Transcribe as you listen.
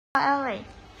Elly.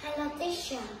 Hello,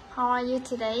 teacher. How are you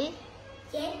today?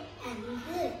 Yes, I'm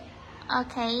good.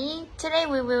 Okay, today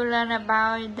we will learn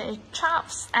about the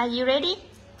jobs. Are you ready?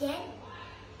 Yes,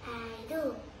 I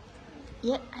do.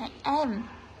 Yes, I am.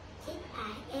 Yes,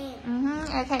 I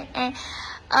am. Okay,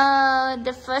 and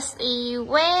the first is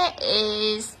where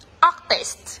is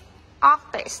artist?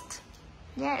 Artist.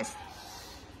 Yes.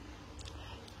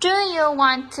 Do you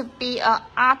want to be an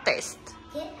artist?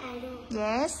 Yes, I do.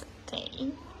 Yes.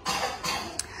 Okay.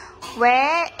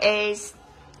 Where is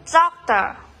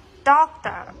doctor?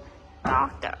 Doctor.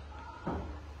 Doctor.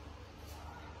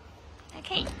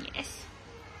 Okay, yes.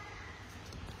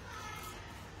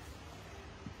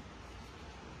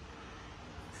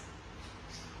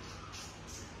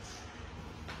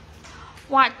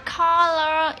 What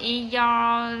color is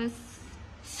your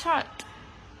shirt?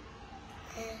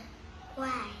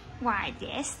 White. White,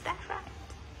 yes, that's right.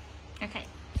 Okay.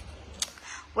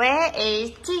 Where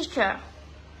is teacher?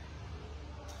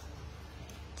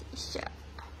 Teacher.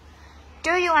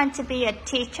 Do you want to be a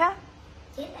teacher?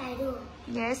 Yes, I do.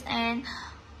 Yes, and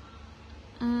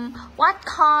what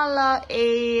color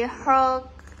is her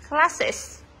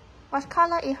glasses? What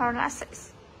color is her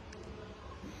glasses?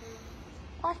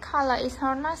 What color is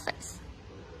her glasses?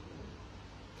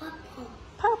 Purple.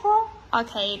 Purple.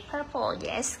 Okay, purple.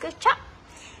 Yes, good job.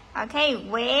 Okay,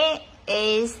 where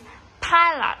is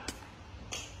pilot?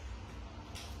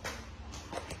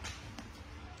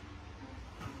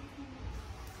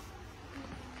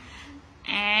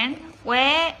 And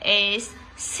where is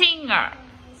singer?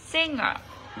 Singer.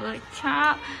 Good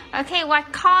job. Okay,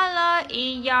 what color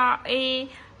is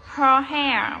her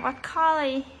hair? What color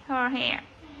is her hair?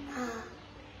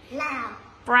 Loud.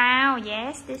 Brown.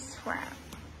 Yes, this is brown.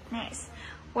 Next.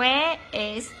 Where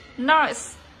is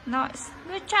nurse? Nurse.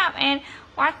 Good job. And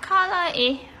what color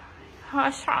is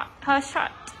her shirt? Her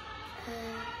shirt.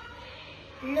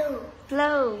 Blue.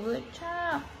 Blue. Good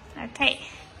job. Okay.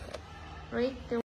 Read the